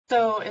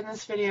So in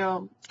this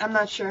video, I'm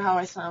not sure how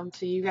I sound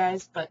to you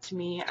guys, but to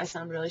me, I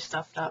sound really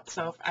stuffed up.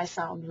 So if I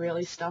sound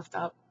really stuffed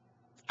up,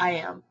 I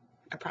am,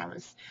 I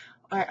promise.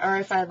 Or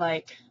if I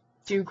like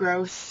do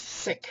gross,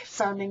 sick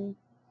sounding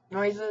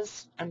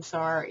noises, I'm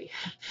sorry.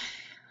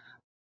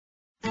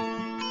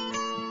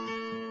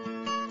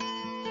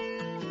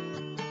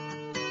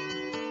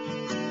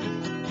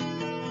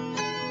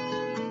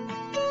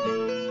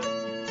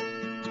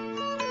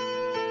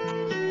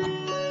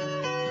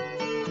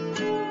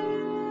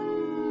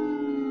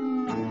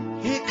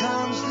 Here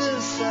comes the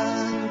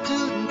sun,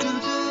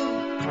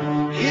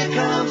 doo-doo-doo-doo. Here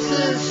comes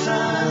the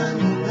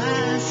sun, and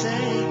I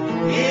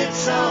say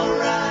it's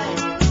alright.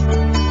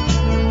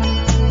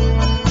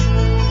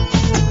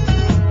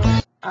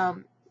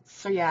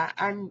 So yeah,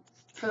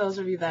 for those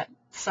of you that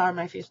saw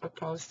my Facebook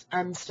post,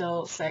 I'm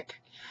still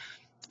sick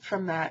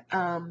from that.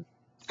 I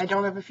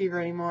don't have a fever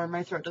anymore.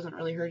 My throat doesn't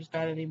really hurt as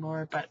bad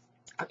anymore, but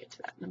I'll get to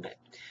that in a bit.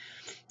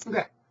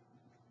 Okay.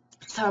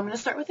 So I'm going to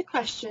start with the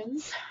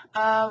questions.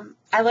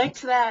 I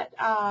liked that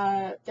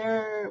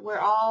we're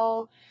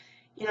all,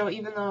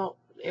 even though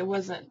it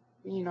wasn't,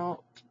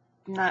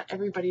 not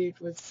everybody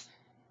was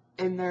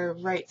in their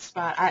right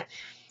spot. I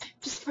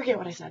just forget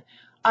what I said.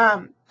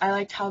 I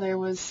liked how there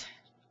was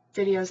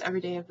videos every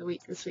day of the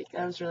week this week.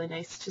 That was really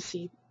nice to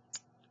see.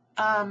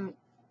 I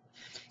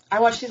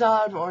watched these all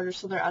out of order,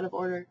 so they're out of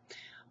order.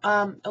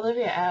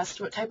 Olivia asked,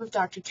 what type of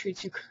doctor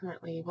treats you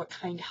currently? What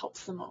kind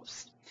helps the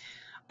most?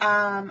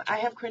 I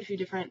have quite a few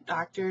different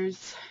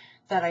doctors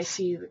that I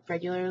see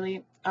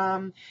regularly.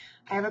 I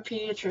have a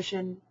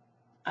pediatrician,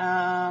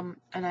 and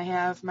I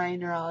have my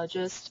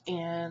neurologist,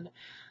 and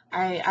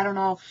I don't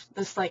know if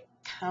this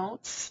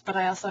counts, but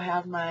I also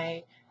have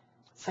my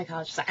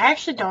psychologist.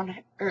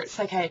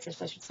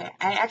 Psychiatrist, I should say.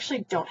 I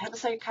actually don't have a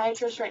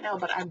psychiatrist right now,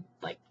 but I'm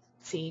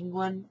seeing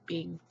one,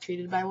 being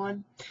treated by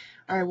one,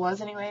 or I was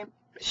anyway.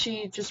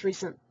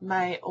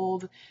 My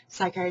old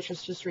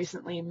psychiatrist just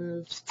recently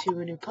moved to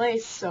a new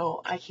place,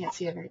 so I can't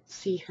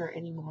see her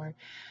anymore.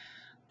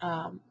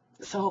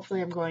 So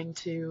hopefully I'm going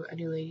to a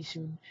new lady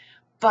soon.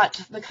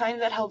 But the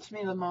kind that helps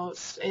me the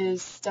most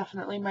is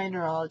definitely my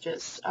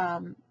neurologist.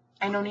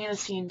 I know Nina's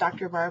seen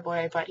Dr.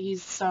 Barboy, but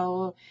he's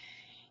so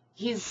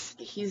good.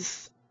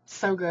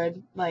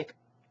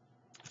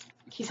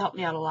 He's helped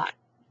me out a lot.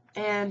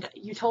 And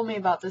you told me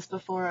about this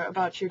before,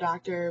 about your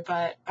doctor,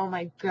 but oh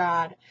my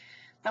god,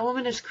 that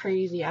woman is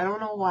crazy. I don't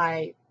know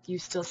why you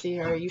still see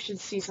her. You should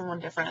see someone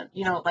different.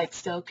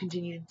 Still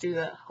continue to do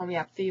the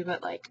homeopathy,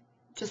 but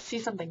just see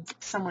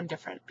someone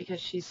different, because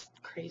she's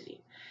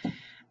crazy.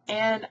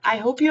 And I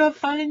hope you have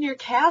fun in your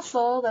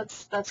castle.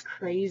 That's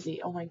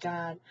crazy. Oh my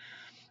god.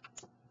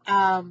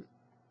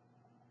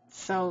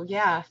 So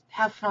yeah,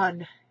 have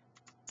fun.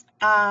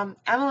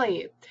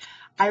 Emily,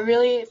 I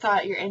really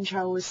thought your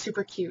intro was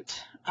super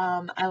cute.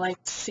 I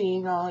liked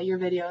seeing all your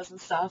videos and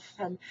stuff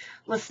and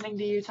listening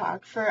to you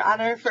talk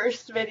on our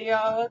first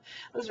video.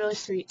 It was really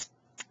sweet.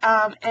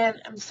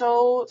 And I'm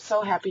so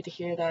happy to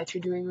hear that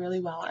you're doing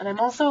really well. And I'm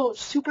also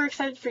super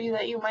excited for you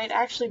that you might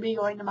actually be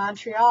going to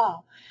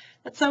Montreal.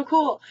 That's so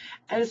cool.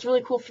 And it's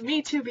really cool for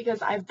me too,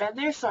 because I've been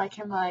there, so I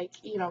can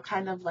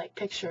kind of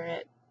picture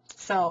it.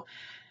 So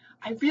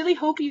I really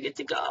hope you get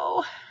to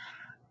go.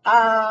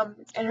 And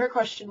her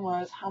question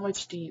was, how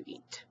much do you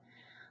eat?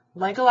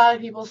 Like a lot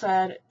of people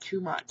said,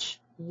 too much.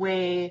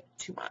 Way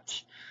too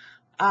much.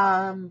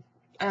 And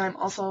I'm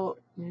also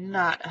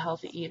not a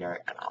healthy eater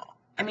at all.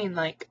 I mean,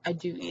 I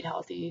do eat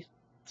healthy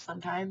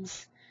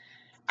sometimes.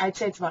 I'd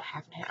say it's about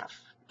half and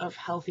half of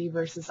healthy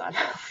versus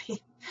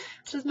unhealthy,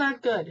 which is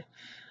not good.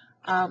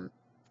 I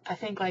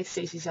think, like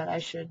Stacey said, I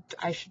should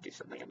do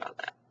something about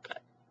that.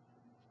 But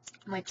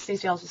like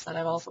Stacey also said,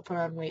 I've also put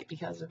on weight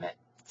because of it.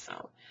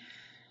 So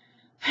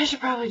I should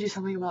probably do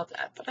something about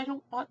that, but I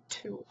don't want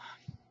to.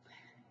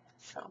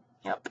 So,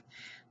 yep,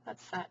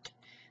 that's that.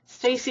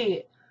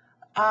 Stacey,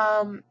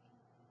 you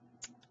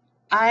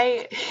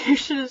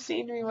should have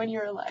seen me when you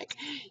were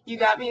you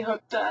got me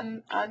hooked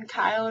on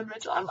Kyle and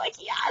Mitchell. I'm like,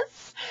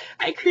 yes,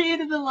 I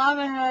created the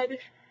lava head.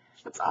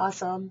 That's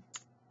awesome.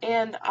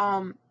 And,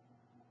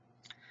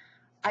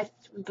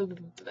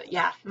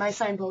 yeah, my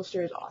sign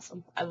poster is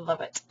awesome. I love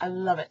it. I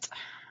love it.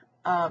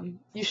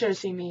 You should have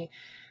seen me.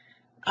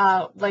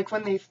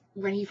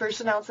 When he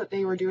first announced that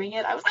they were doing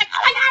it, I was like, oh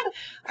my god,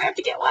 I have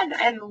to get one.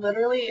 And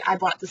literally, I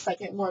bought the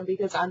second one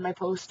because on my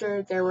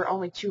poster there were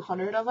only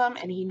 200 of them,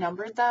 and he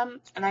numbered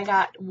them, and I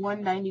got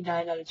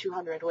 199 out of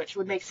 200, which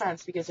would make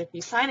sense because if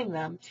he's signing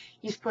them,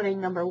 he's putting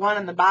number 1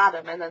 on the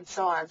bottom, and then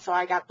so on. So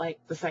I got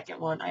the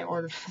second one. I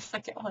ordered the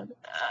second one.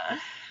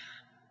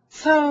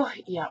 So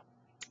yeah.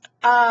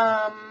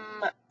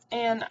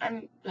 And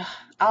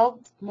I'll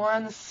more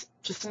on this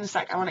just in a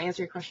sec. I want to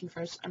answer your question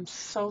first. I'm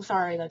so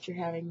sorry that you're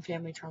having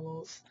family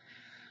troubles.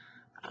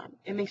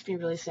 It makes me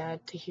really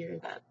sad to hear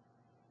that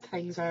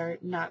things are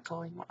not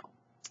going well.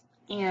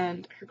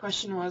 And her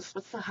question was,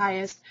 what's the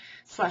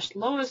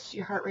highest/lowest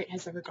your heart rate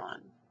has ever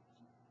gone?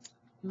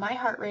 My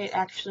heart rate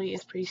actually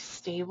is pretty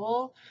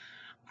stable.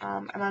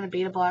 I'm on a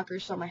beta blocker,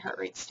 so my heart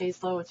rate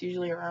stays low. It's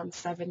usually around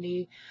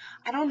 70.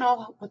 I don't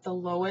know what the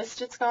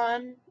lowest it's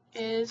gone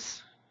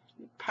is.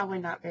 Probably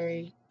not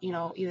very,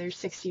 either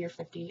 60 or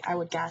 50, I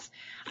would guess.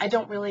 I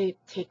don't really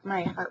take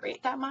my heart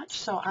rate that much,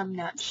 so I'm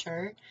not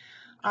sure.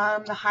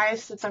 The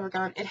highest it's ever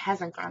gone, it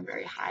hasn't gone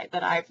very high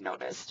that I've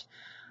noticed.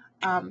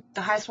 The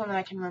highest one that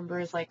I can remember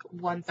is like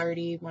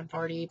 130,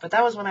 140, but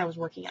that was when I was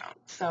working out.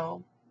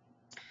 So,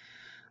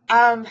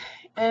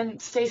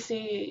 and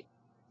Stacey,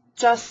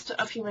 just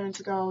a few minutes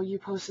ago, you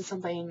posted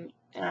something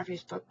in our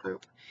Facebook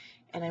group,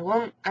 and I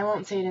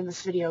won't say it in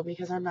this video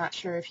because I'm not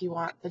sure if you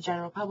want the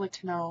general public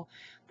to know,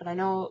 but I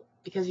know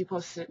because you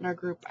posted it in our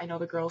group, I know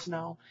the girls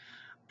know.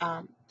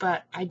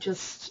 But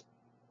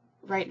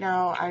right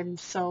now, I'm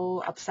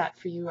so upset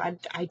for you.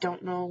 I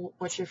don't know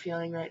what you're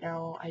feeling right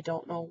now. I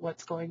don't know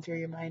what's going through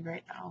your mind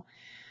right now,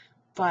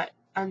 but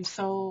I'm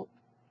so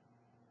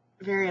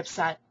very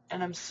upset,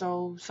 and I'm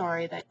so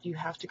sorry that you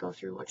have to go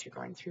through what you're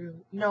going through.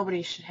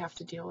 Nobody should have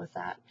to deal with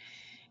that,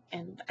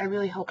 and I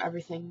really hope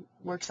everything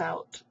works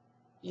out,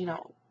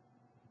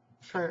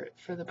 for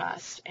the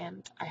best,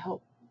 and I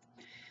hope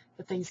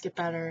that things get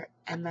better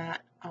and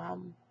that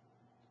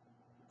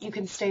you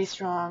can stay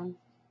strong.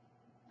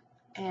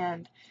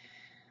 And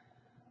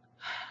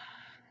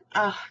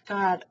oh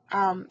God,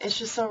 it's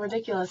just so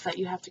ridiculous that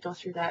you have to go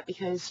through that,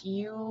 because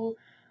you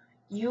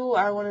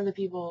are one of the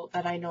people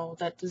that I know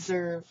that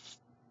deserve,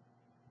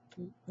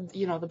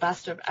 the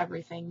best of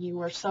everything.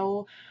 You are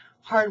so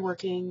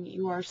hardworking.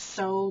 You are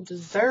so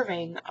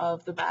deserving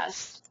of the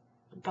best,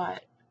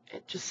 but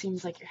it just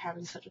seems like you're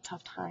having such a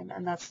tough time,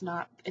 and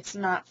it's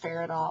not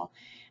fair at all.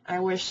 And I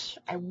wish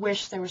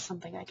there was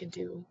something I could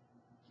do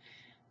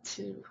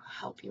to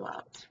help you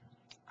out.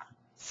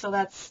 So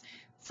that's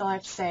all I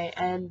have to say,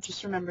 and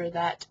just remember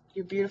that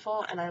you're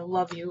beautiful, and I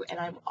love you, and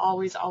I'm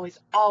always, always,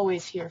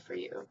 always here for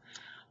you.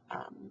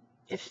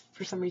 If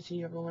for some reason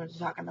you ever wanted to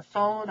talk on the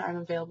phone, I'm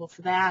available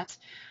for that.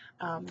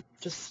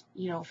 Just,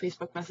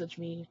 Facebook message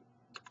me,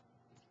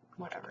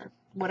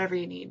 whatever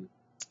you need.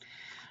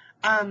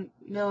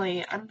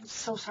 Millie, I'm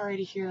so sorry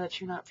to hear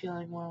that you're not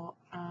feeling well,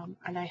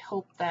 and I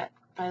hope that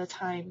by the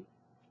time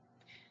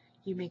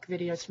you make a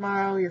video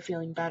tomorrow, you're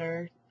feeling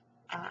better.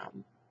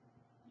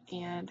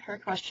 And her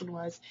question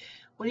was,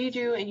 what do you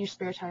do in your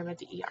spare time at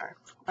the ER?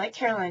 Like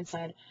Caroline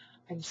said,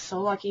 I'm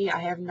so lucky I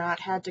have not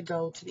had to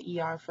go to the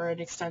ER for an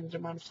extended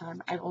amount of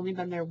time. I've only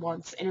been there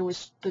once, and it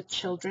was the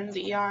children's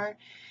ER,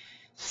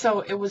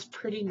 so it was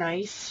pretty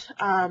nice.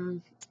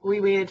 We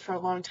waited for a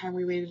long time.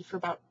 We waited for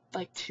about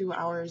like 2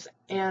 hours,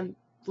 and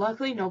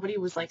luckily nobody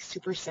was like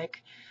super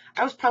sick.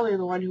 I was probably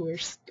the one who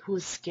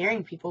was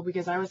scaring people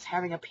because I was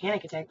having a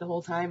panic attack the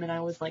whole time, and I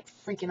was like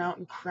freaking out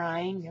and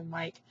crying, and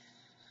like,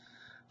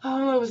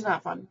 oh, it was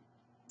not fun.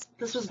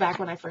 This was back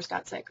when I first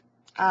got sick,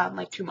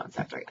 like 2 months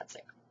after I got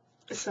sick.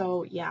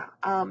 So yeah,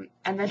 and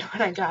then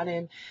when I got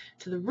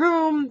into the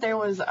room, there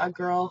was a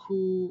girl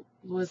who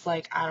was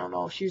like, I don't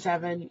know, she was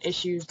having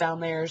issues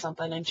down there or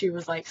something, and she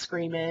was like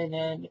screaming,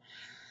 and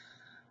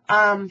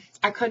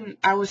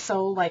I was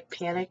so like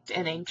panicked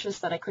and anxious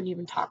that I couldn't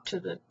even talk to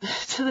the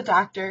to the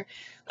doctor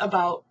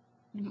about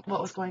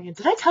what was going on.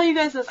 Did I tell you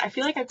guys this? I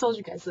feel like I've told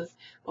you guys this,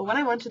 but when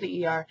I went to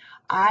the ER,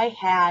 I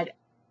had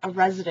a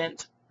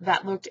resident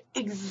that looked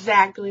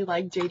exactly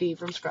like JD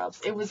from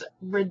Scrubs. It was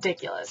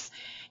ridiculous.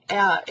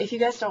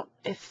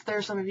 If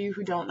there's some of you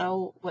who don't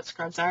know what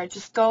Scrubs are,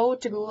 just go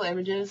to Google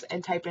Images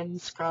and type in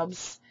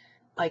Scrubs,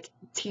 like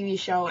TV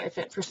show, if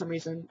it for some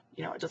reason,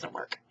 it doesn't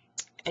work,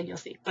 and you'll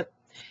see. But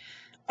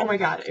oh my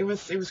God, it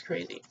was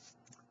crazy.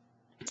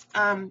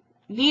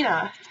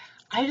 Nina,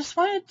 I just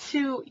wanted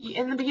to,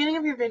 in the beginning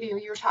of your video,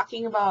 you were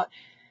talking about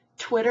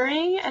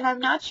Twittering, and I'm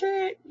not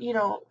sure,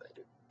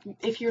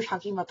 if you're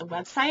talking about the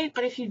website,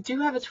 but if you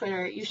do have a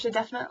Twitter, you should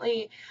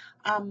definitely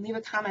leave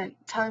a comment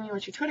telling me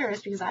what your Twitter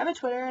is, because I have a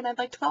Twitter and I'd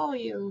like to follow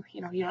you.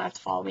 You don't have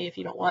to follow me if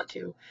you don't want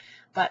to,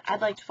 but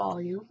I'd like to follow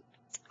you.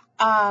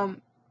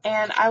 And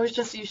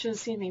you should have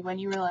seen me when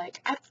you were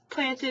like, I've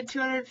planted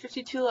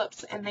 250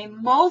 tulips and they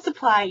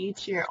multiply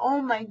each year.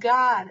 Oh my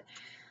God.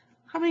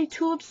 How many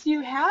tulips do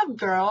you have,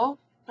 girl?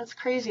 That's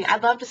crazy.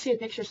 I'd love to see a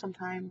picture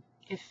sometime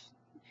if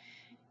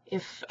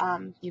you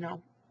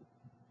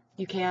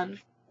can.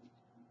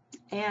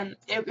 And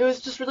it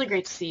was just really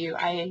great to see you.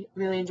 I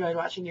really enjoyed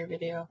watching your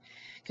video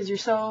because you're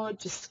so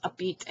just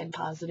upbeat and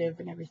positive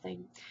and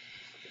everything.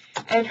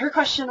 And her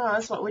question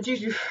was, what would you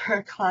do for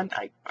a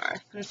Klondike bar?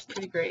 That's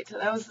pretty great.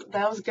 That was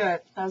good.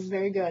 That was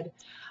very good.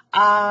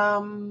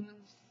 What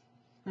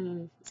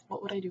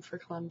would I do for a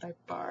Klondike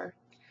bar?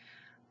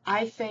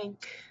 I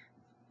think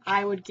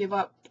I would give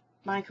up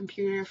my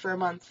computer for a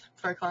month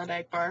for a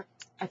Klondike bar.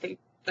 I think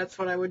that's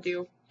what I would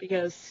do,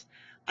 because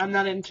I'm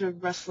not into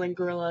wrestling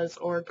gorillas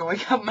or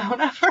going up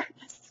Mount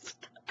Everest.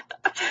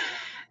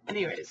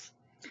 Anyways.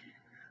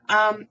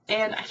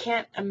 And I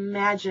can't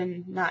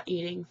imagine not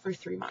eating for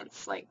 3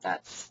 months. Like,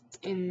 that's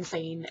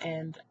insane.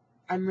 And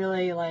I'm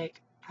really, like,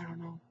 I don't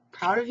know,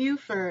 proud of you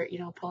for,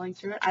 pulling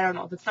through it. I don't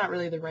know. That's not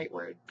really the right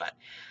word, but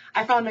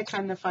I found it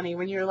kind of funny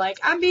when you're like,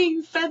 I'm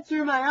being fed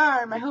through my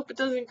arm. I hope it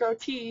doesn't grow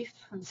teeth.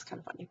 It's kind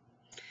of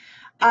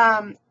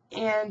funny.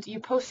 And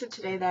you posted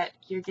today that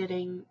you're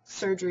getting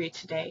surgery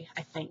today,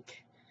 I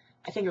think.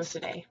 I think it was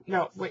today.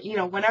 No,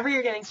 whenever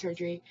you're getting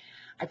surgery,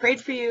 I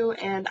prayed for you,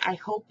 and I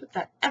hope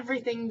that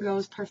everything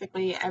goes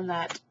perfectly and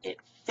that it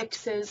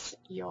fixes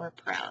your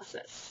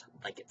paralysis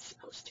like it's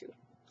supposed to.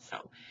 So,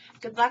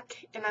 good luck,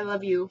 and I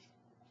love you.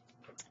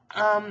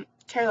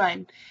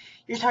 Caroline,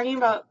 you're talking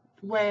about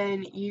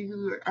when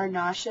you are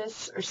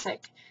nauseous or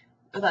sick,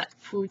 or that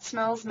food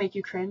smells make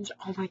you cringe.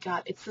 Oh my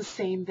God, it's the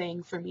same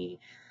thing for me.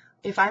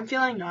 If I'm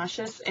feeling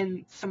nauseous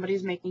and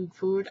somebody's making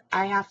food,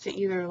 I have to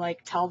either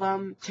tell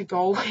them to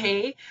go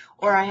away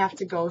or I have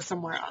to go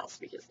somewhere else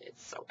because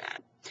it's so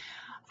bad.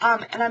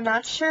 And I'm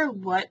not sure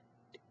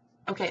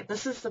okay,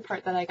 this is the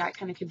part that I got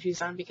kind of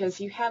confused on because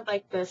you had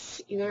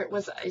this, either it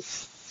was a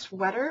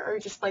sweater or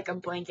just a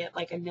blanket,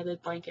 a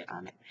knitted blanket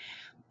on it.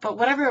 But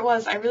whatever it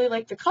was, I really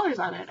liked the colors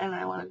on it and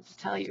I wanted to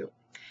tell you.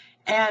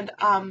 And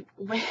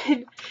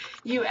when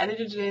you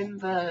edited in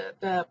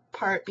the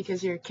part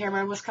because your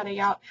camera was cutting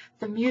out,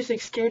 the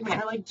music scared me.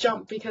 I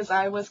jumped because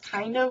I was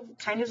kind of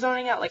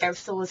zoning out. I was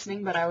still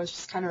listening, but I was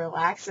just kind of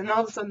relaxed. And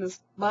all of a sudden, this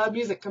loud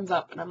music comes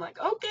up, and I'm like,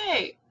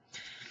 okay.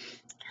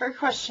 Her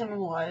question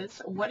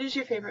was, what is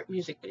your favorite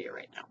music video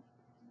right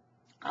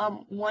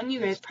now? One you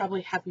guys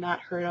probably have not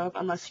heard of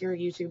unless you're a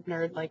YouTube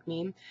nerd like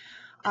me.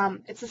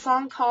 It's a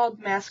song called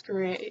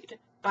Masquerade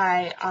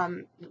by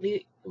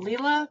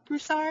Leela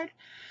Broussard.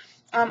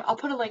 I'll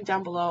put a link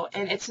down below,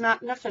 and it's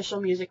not an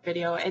official music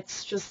video.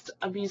 It's just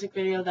a music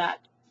video that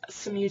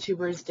some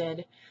YouTubers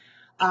did,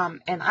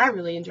 and I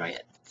really enjoy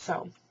it.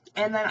 So,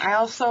 and then I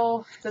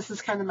also, this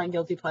is kind of my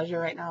guilty pleasure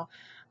right now.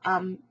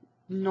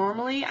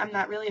 Normally, I'm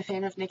not really a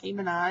fan of Nicki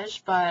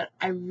Minaj, but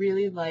I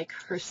really like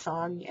her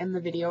song in the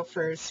video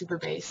for Super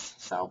Bass,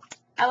 so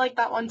I like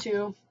that one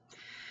too.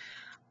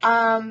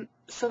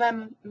 So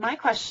then my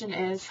question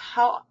is,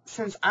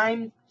 since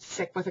I'm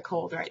sick with a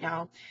cold right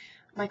now,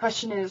 my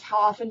question is, how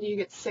often do you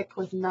get sick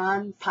with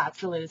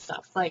non-POTS related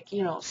stuff?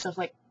 Stuff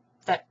like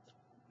that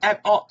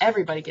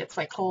everybody gets,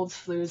 like colds,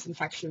 flus,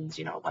 infections,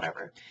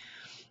 whatever.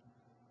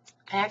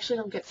 I actually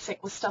don't get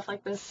sick with stuff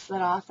like this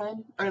that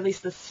often, or at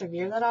least this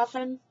severe that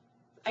often.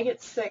 I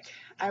get sick,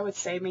 I would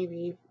say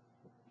maybe,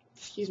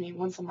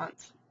 once a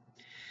month.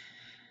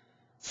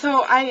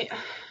 So I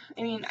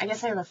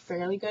guess I have a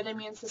fairly good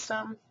immune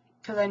system,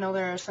 because I know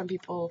there are some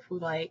people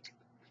who,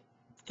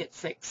 get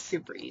sick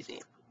super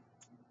easy.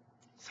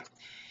 So,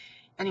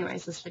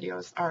 anyways, this video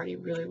is already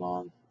really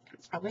long.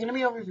 It's probably going to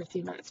be over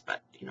 15 minutes,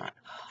 but you know what.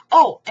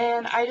 Oh,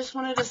 and I just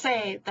wanted to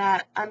say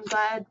that I'm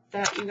glad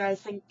that you guys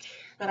think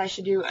that I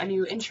should do a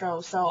new intro,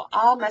 so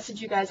I'll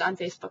message you guys on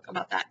Facebook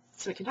about that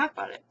so we can talk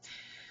about it.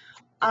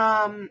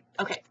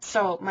 Okay,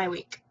 so my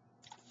week.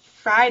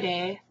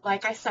 Friday,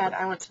 like I said,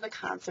 I went to the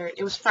concert.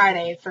 It was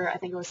Friday I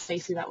think it was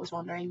Stacey that was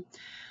wondering.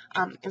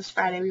 It was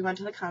Friday, we went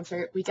to the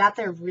concert. We got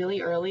there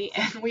really early,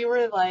 and we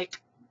were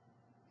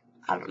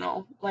I don't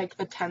know,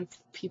 the 10th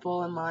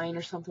people in line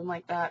or something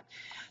like that.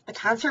 The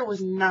concert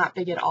was not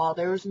big at all.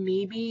 There was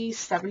maybe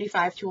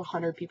 75 to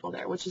 100 people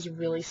there, which is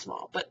really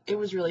small, but it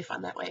was really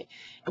fun that way.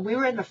 And we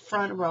were in the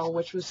front row,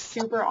 which was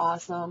super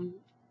awesome.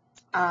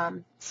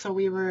 So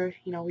we were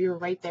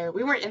right there.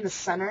 We weren't in the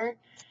center,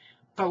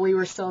 but we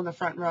were still in the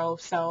front row.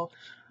 So,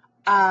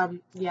 yeah,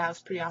 it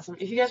was pretty awesome.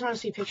 If you guys want to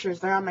see pictures,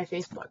 they're on my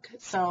Facebook.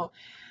 So,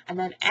 and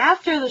then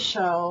after the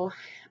show,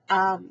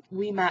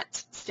 we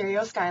met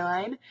Stereo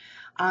Skyline.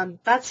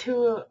 That's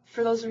who,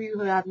 for those of you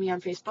who have me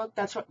on Facebook,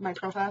 that's what my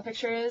profile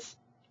picture is.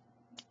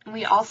 And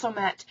we also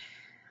met,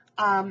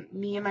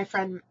 me and my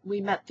friend,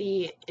 we met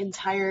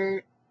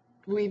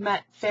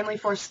Family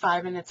Force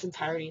 5 in its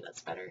entirety.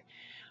 That's better.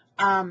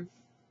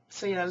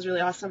 So yeah, that was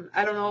really awesome.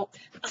 I don't know,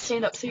 I'll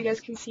stand up so you guys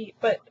can see,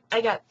 but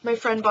my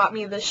friend bought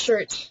me this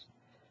shirt.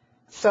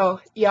 So,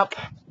 yep.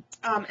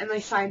 And they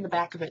signed the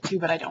back of it too,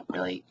 but I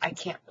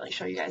can't really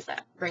show you guys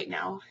that right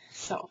now.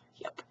 So,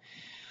 yep.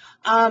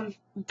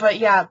 But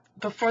yeah,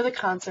 before the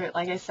concert,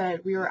 like I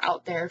said, we were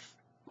out there.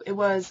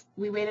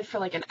 We waited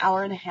for an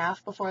hour and a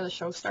half before the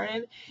show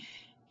started.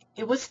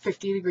 It was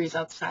 50 degrees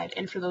outside,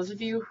 and for those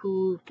of you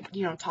who,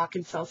 talk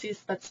in Celsius,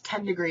 that's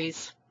 10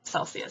 degrees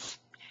Celsius.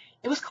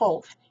 It was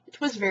cold. It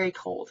was very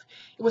cold.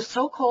 It was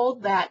so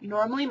cold that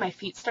normally my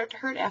feet start to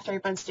hurt after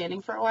I've been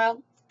standing for a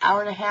while.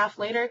 Hour and a half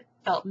later,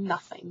 felt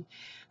nothing.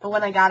 But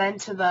when I got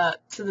into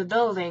the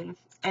building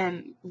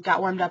and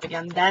got warmed up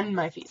again, then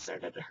my feet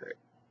started to hurt.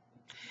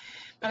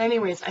 But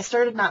anyways, I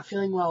started not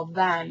feeling well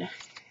then.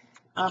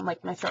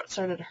 My throat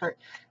started to hurt.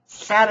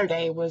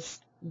 Saturday was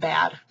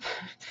bad.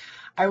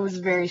 I was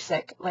very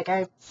sick. Like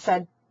I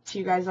said to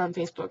you guys on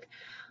Facebook,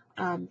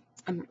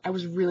 I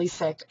was really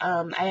sick.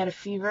 I had a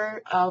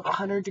fever of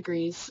 100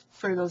 degrees.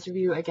 For those of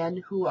you, again,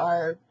 who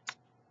are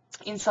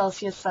in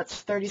Celsius,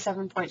 that's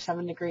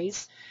 37.7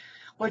 degrees,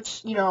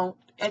 which,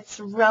 it's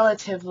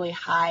relatively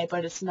high,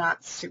 but it's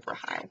not super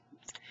high.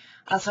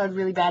 I also had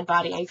really bad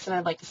body aches, and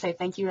I'd like to say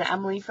thank you to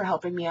Emily for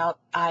helping me out.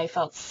 I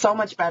felt so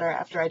much better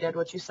after I did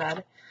what you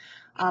said.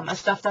 A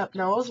stuffed up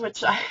nose,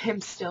 which I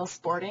am still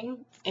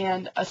sporting,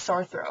 and a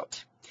sore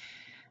throat.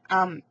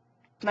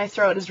 My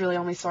throat is really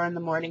only sore in the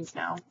mornings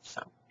now,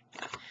 so.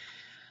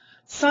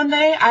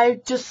 Sunday, I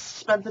just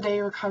spent the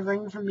day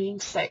recovering from being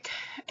sick,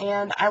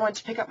 and I went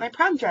to pick up my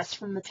prom dress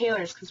from the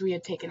tailor's because we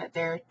had taken it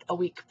there a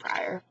week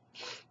prior,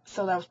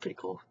 so that was pretty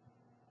cool,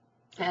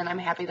 and I'm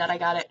happy that I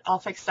got it all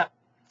fixed up,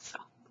 so,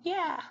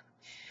 yeah.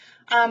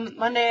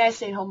 Monday, I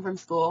stayed home from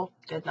school,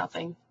 did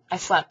nothing. I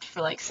slept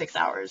for like 6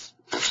 hours,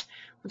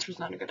 which was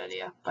not a good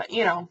idea, but,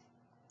 you know.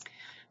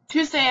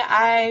 Tuesday,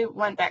 I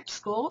went back to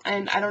school,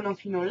 and I don't know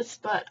if you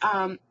noticed, but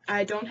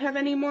I don't have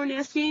any more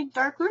nasty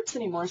dark roots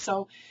anymore.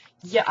 So,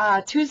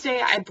 yeah, Tuesday,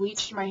 I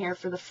bleached my hair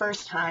for the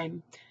first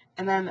time,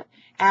 and then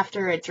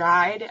after it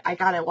dried, I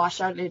got it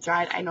washed out and it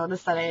dried, I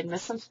noticed that I had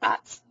missed some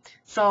spots.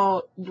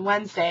 So,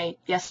 Wednesday,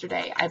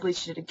 yesterday, I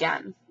bleached it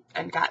again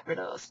and got rid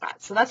of those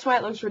spots. So that's why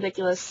it looks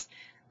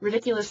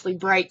ridiculously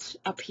bright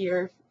up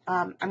here.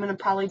 I'm going to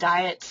probably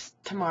dye it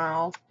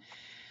tomorrow.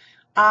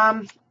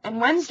 And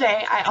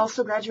Wednesday, I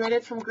also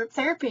graduated from group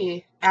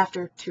therapy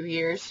after 2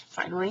 years,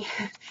 finally.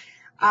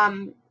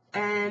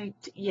 And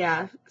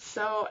yeah,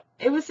 so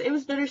it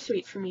was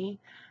bittersweet for me.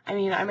 I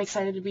mean, I'm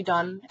excited to be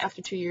done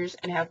after 2 years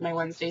and have my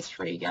Wednesdays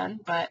free again,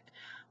 but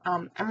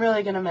I'm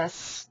really gonna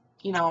miss,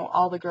 you know,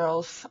 all the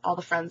girls, all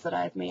the friends that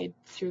I've made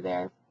through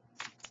there.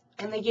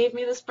 And they gave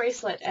me this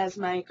bracelet as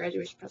my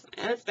graduation present,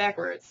 and it's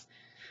backwards.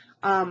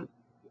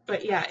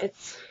 But yeah,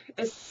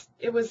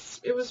 it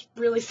was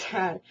really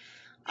sad.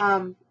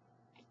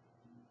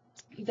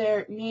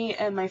 Me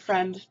and my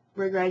friend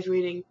were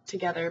graduating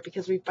together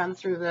because we've been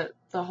through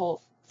the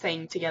whole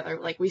thing together.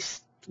 Like we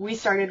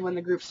started when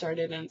the group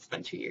started, and it's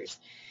been 2 years.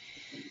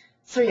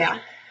 So yeah,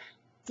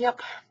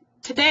 yep.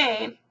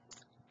 Today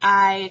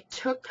I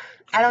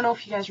don't know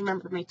if you guys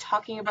remember me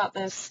talking about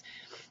this,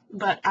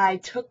 but I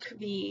took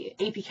the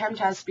AP Chem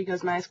test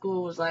because my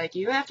school was like,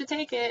 you have to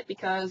take it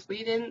because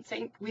we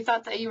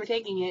thought that you were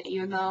taking it,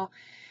 even though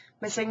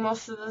missing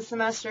most of the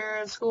semester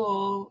of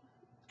school,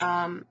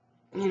 you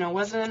know,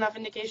 wasn't enough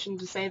indication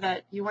to say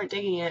that you weren't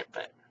taking it,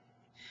 but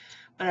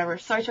whatever.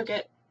 So I took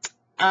it.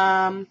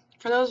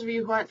 For those of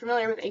you who aren't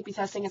familiar with AP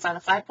testing, it's on a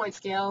 5-point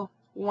scale.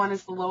 1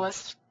 is the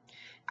lowest.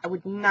 I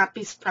would not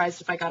be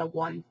surprised if I got a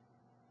 1.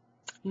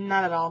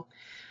 Not at all.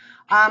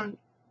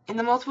 In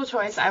the multiple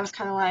choice, I was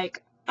kind of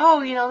like,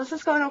 oh, you know, this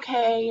is going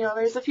okay. You know,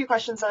 there's a few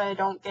questions that I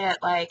don't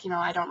get, like, you know,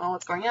 I don't know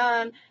what's going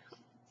on.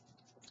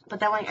 But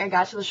then when I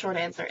got to the short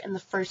answer, and the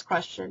first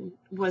question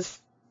was,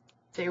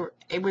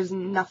 it was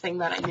nothing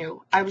that I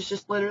knew. I was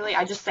just literally,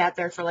 I just sat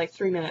there for like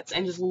 3 minutes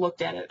and just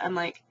looked at it. I'm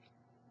like,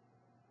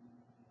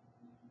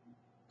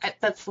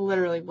 that's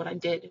literally what I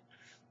did. It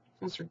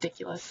was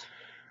ridiculous.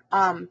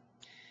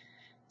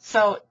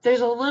 So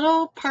there's a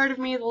little part of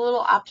me, the little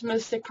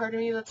optimistic part of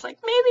me that's like,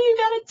 maybe you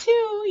got a 2,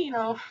 you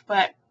know,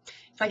 but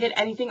if I get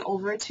anything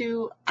over a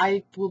 2,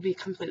 I will be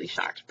completely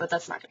shocked, but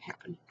that's not going to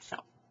happen, so.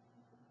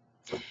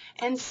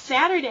 And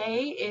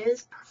Saturday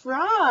is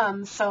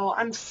prom, so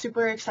I'm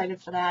super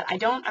excited for that.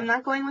 I'm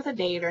not going with a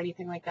date or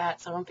anything like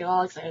that, so I don't feel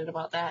all excited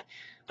about that,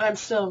 but I'm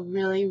still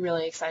really,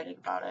 really excited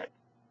about it.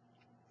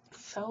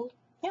 So,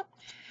 yep.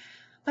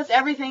 That's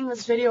everything.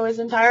 This video is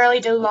entirely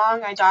too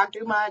long. I talk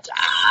too much.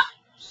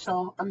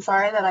 So I'm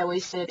sorry that I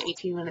wasted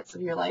 18 minutes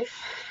of your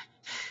life.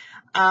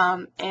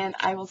 And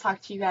I will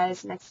talk to you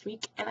guys next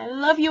week. And I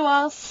love you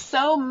all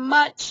so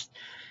much.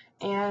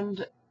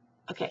 And,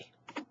 okay.